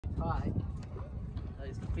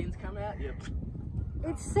those fins come out, you...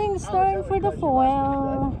 It's starting for the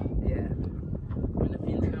foil. Yeah. When the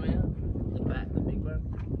fins come out, the big one,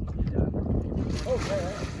 you're done. Oh,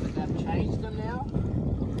 yeah. But they've changed them now,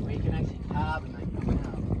 where you can actually carve and they come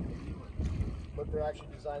out. But they're actually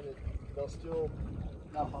designed that they'll still...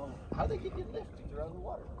 No hole. How do they get lift if they're out of the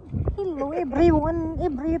water? Hello everyone,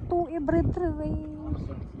 every 2, every 3.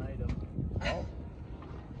 Armstrong's made them. Oh.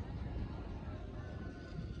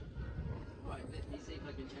 Right, let me see if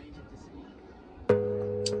I can change it to see.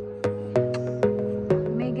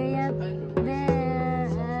 Mega yacht,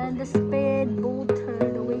 the speedboat,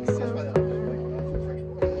 the WakeSurfing.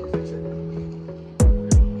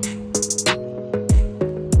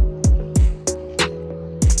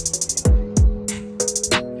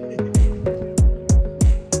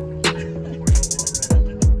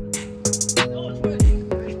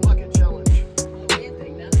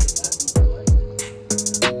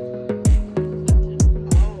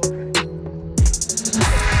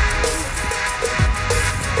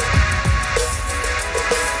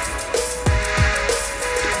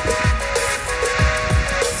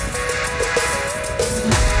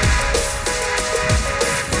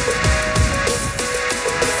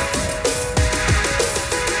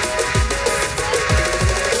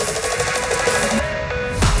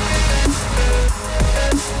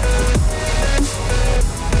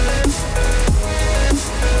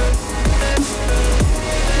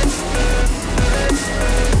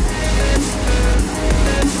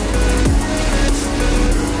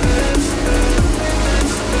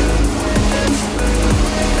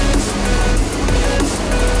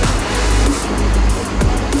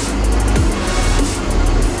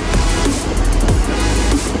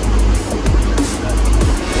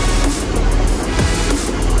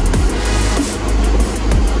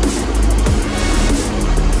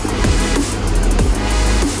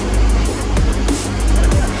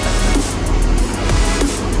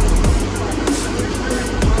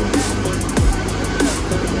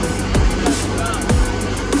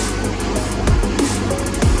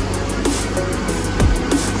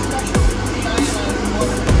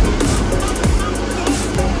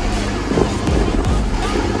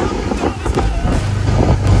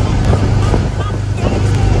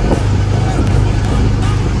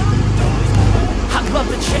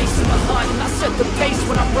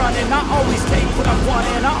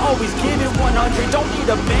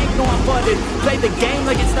 Play the game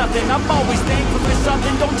like it's nothing. I'm always thankful for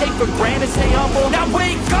something. Don't take for granted, stay humble. Now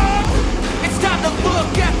wake up! It's time to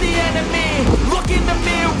look at the enemy. Look in the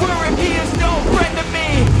mirror and he is no friend to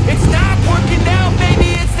me. It's not working out,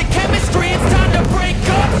 maybe it's the chemistry. It's time to break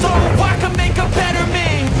up so I can make a better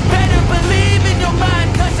me. Better believe in your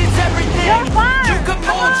mind, cause it's everything. You can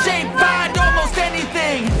mold, shape, find almost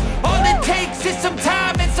anything. All it takes is some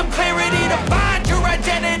time and some clarity to find your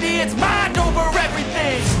identity. It's mind over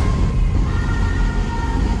everything.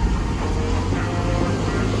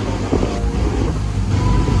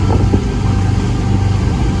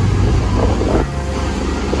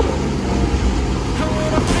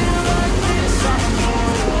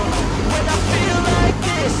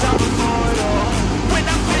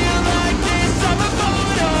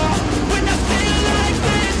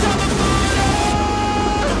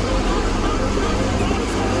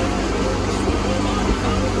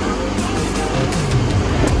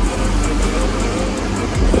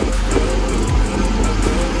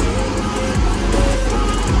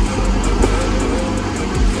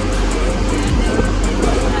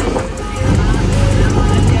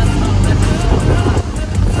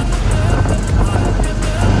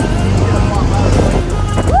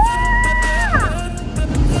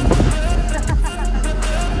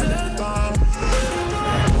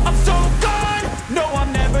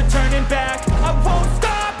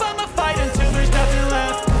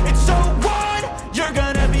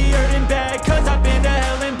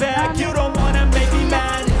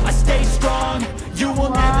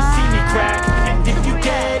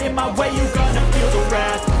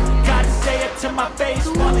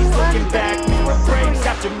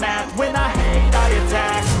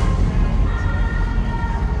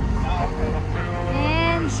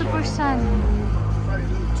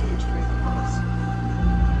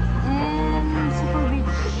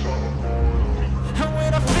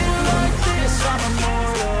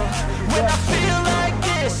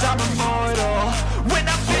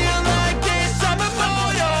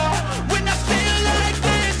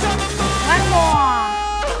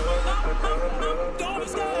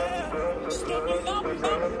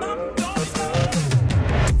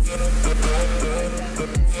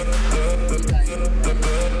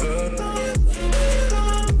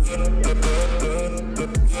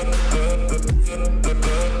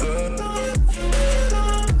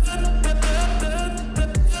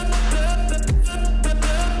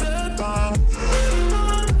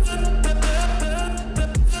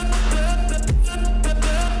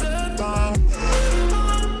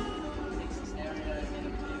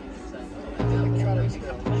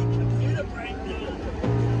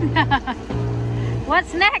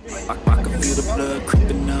 What's next? I can feel the blood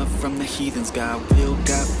creeping up from the heathens. Got will,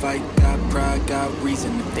 got fight, got pride, got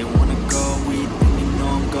reason. If they wanna go eat, then you know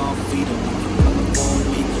I'm gon' feed them. If you coming for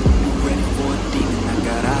me, you ready for a demon. I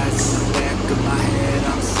got eyes in the back of my head,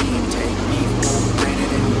 I'm seeing. Take me for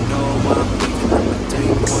granted and you know I'm leaving. I'ma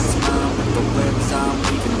take what's mine with the webs I'm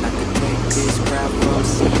weaving. I could take this crowd from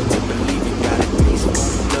seeing to believing. Got a taste for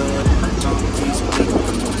blood and my tongue keeps bleeding.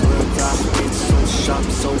 From the words I spit, so sharp,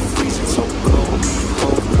 so freezing, so cold.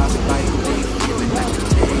 Cold frost like they feeling. I can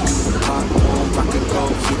tell you hot warm, I could go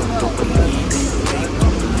healing. Don't believe in fate,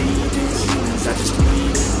 don't believe in ceilings. I just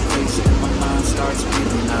need it, face it, and my mind starts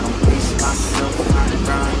feeling. I don't pace myself, I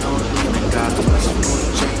grind on healing. Got a wish for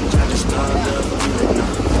change, I just love the feeling.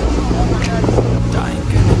 I ain't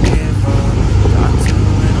gonna give up, got too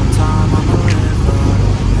little time, I'ma live up.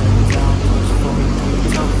 Head down, push forward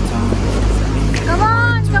through tough times. Come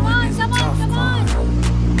on, come on, come on, come on.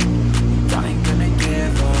 I ain't gonna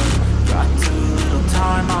give up. Got too little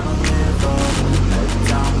time, I'ma live up. Head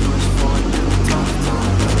down, push forward through tough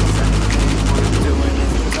times. Anything worth doing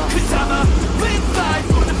is tough. 'Cause I'ma live life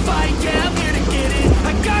for the fight, yeah, I'm here to get it.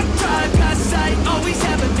 I got drive, got sight, always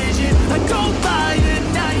have a vision. I don't lie at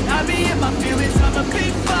night, I be in my feelings. I'm a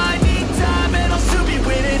big fight, need time, and I'll soon be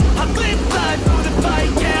winning. I live life for the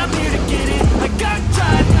fight, yeah, I'm here to get it. I got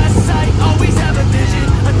drive, got sight, always have a vision.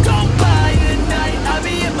 I don't lie at night, I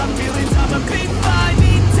be in my feelings. I'm a big fight,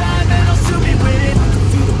 need time, and I'll soon be winning. I can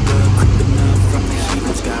feel the blood creeping up from the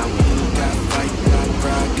heathens. Got will, got fight, got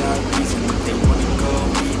pride, got reason. If they wanna go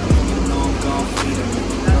eat, then you know I'm gon' feed them. If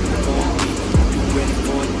you coming for me, you ready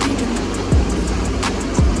for a demon.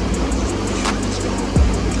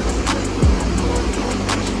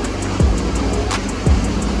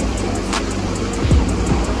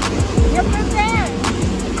 You're prepared.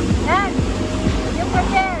 Dad, you're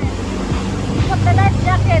prepared. Put the life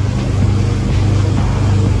jacket.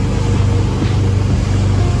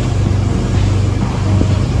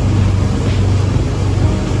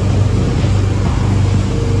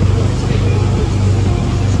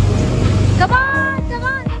 Come on, come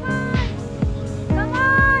on, come on. Come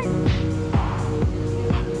on.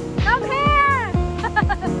 Come here.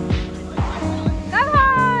 Come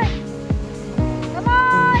on. Come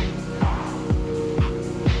on.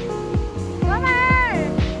 Come here.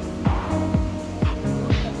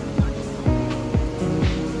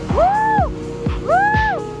 Woo! Woo!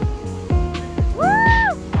 Woo!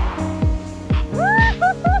 Woo!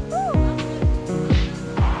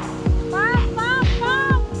 Pop, pop,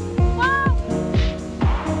 pop, pop.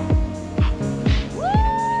 Woo!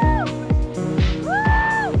 Woo!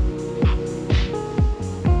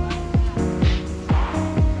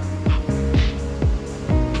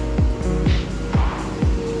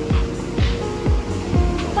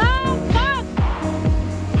 Pop, pop.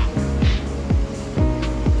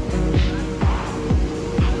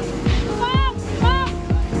 Pop, pop.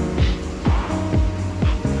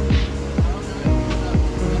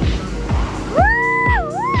 Woo!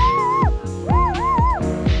 Woo!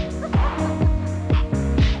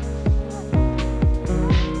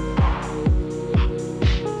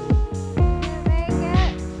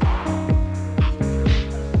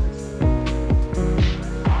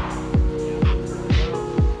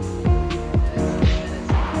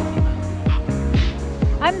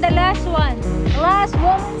 I'm the last one. The last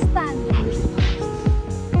woman standing.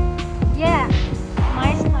 Yeah,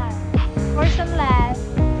 my style. First and last.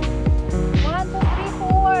 1, 2, 3,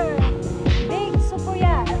 4. Big super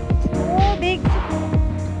yacht. Oh, big super.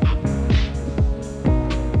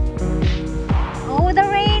 Oh, the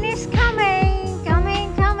rain is coming.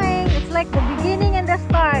 Coming, coming. It's like the beginning and the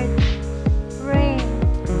start. Rain.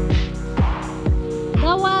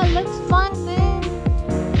 The wild looks fun, man.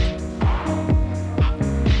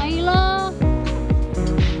 Ayla.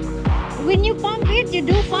 When you pump it, you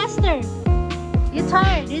do faster. You're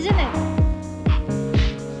tired, isn't it?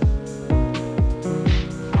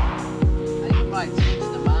 I think you might switch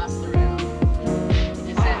the master around.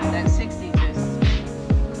 You just said that 60 just.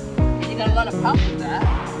 You got a lot of pump with that,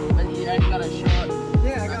 but you only got a short.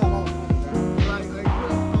 Yeah, I got a lot of fun with that. Like, put it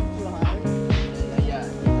pump too high. Yeah.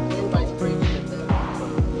 You always preach that you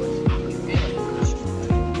can feel it.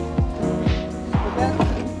 But then,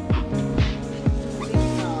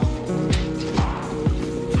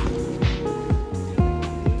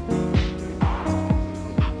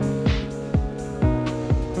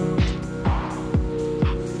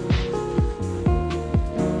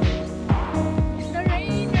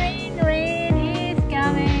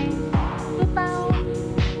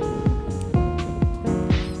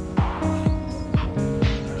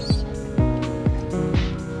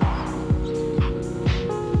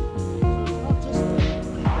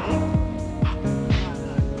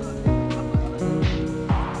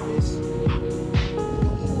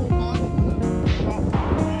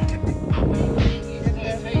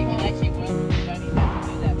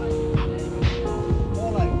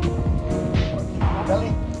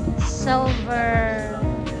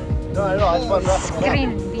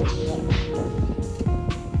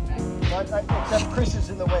 Except Chris is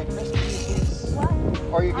in the way. Chris, please.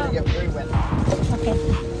 What? Or you're gonna get very wet. Okay.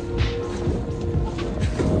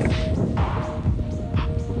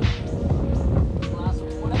 Glass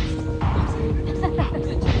of water.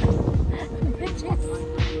 Bitches.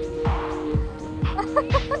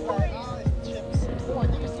 Chips. Oh, I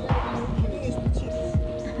think it's the other one. I think it's the chips.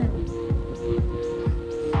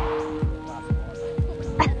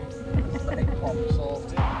 It's like problem solved.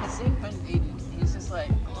 The same when he's just like,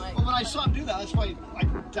 Well, when I saw him do that, that's why I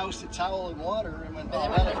doused a towel in water and went, but oh,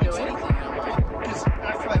 then that'll we fix don't do it. anything. I'm like, Because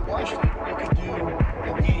after I washed it, you could do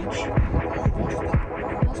a gauge.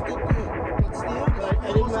 But I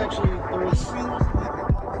didn't actually,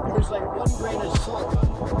 there was like 1 grain of salt on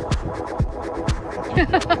it.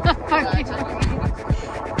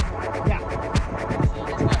 Yeah.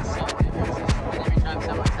 it's not salt. And every time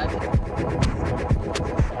someone touches it,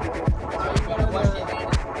 so you gotta wash your hand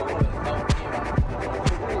and do it.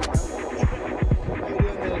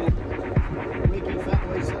 Don't Making fat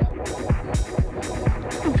boy setup.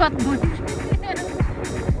 Fat boy.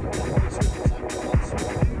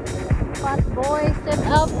 Fat boy set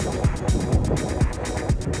up.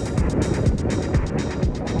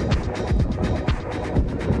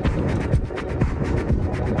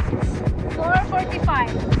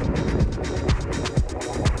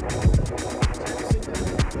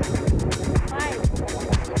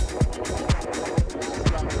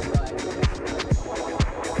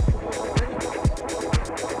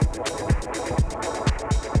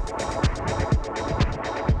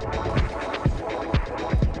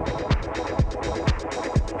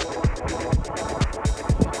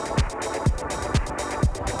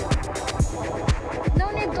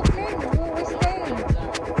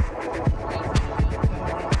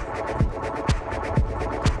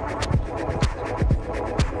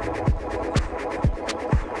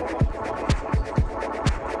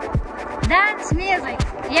 Dance music.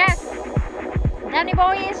 Yes. Danny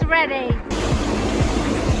boy is ready.